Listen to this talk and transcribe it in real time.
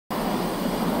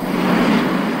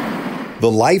The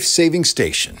life-saving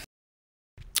station.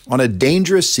 On a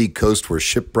dangerous seacoast where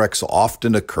shipwrecks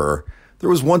often occur, there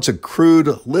was once a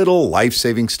crude little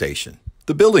life-saving station.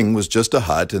 The building was just a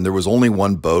hut and there was only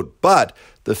one boat, but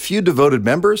the few devoted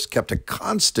members kept a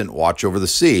constant watch over the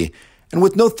sea, and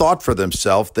with no thought for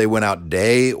themselves, they went out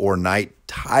day or night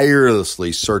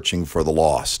tirelessly searching for the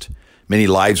lost. Many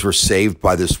lives were saved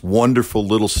by this wonderful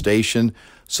little station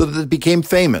so that it became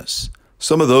famous.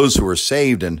 Some of those who were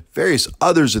saved and various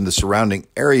others in the surrounding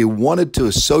area wanted to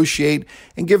associate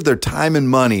and give their time and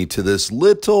money to this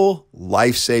little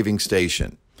life-saving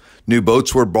station. New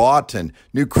boats were bought and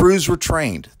new crews were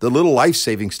trained. The little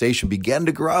life-saving station began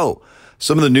to grow.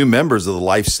 Some of the new members of the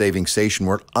life-saving station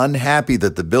were unhappy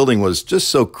that the building was just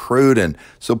so crude and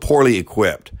so poorly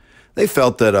equipped. They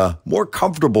felt that a more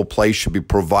comfortable place should be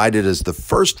provided as the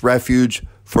first refuge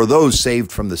for those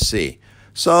saved from the sea.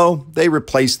 So they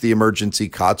replaced the emergency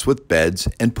cots with beds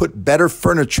and put better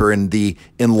furniture in the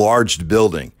enlarged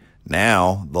building.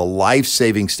 Now, the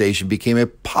life-saving station became a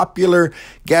popular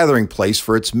gathering place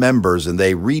for its members, and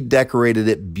they redecorated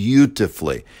it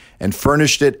beautifully and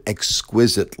furnished it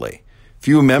exquisitely.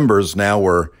 Few members now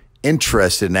were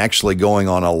interested in actually going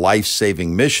on a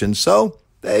life-saving mission, so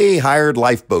they hired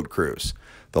lifeboat crews.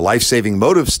 The life-saving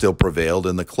motif still prevailed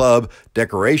in the club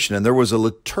decoration, and there was a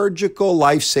liturgical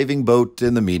life-saving boat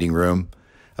in the meeting room.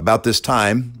 About this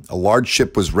time, a large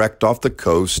ship was wrecked off the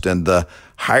coast, and the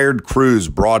hired crews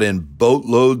brought in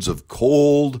boatloads of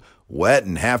cold, wet,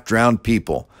 and half-drowned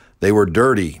people. They were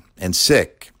dirty and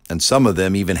sick, and some of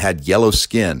them even had yellow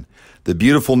skin. The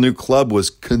beautiful new club was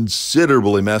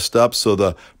considerably messed up, so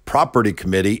the property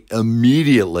committee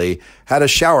immediately had a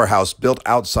shower house built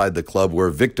outside the club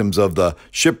where victims of the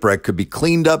shipwreck could be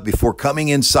cleaned up before coming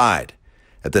inside.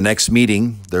 At the next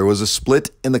meeting, there was a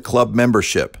split in the club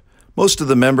membership. Most of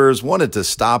the members wanted to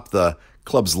stop the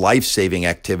club's life-saving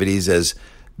activities as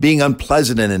being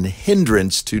unpleasant and a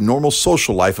hindrance to normal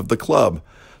social life of the club.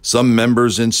 Some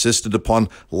members insisted upon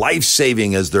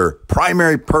life-saving as their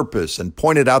primary purpose and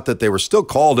pointed out that they were still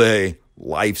called a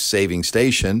life-saving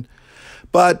station.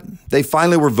 But they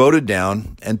finally were voted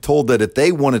down and told that if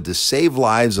they wanted to save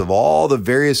lives of all the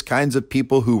various kinds of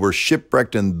people who were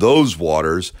shipwrecked in those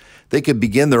waters, they could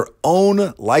begin their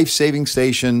own life-saving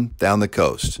station down the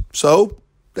coast. So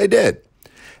they did.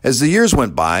 As the years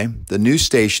went by, the new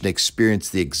station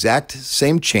experienced the exact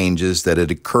same changes that had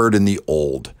occurred in the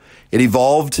old. It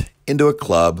evolved into a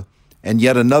club, and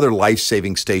yet another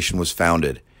life-saving station was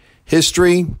founded.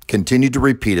 History continued to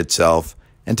repeat itself,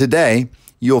 and today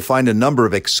you'll find a number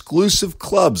of exclusive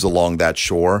clubs along that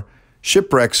shore.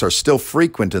 Shipwrecks are still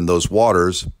frequent in those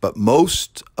waters, but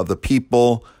most of the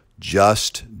people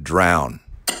just drown.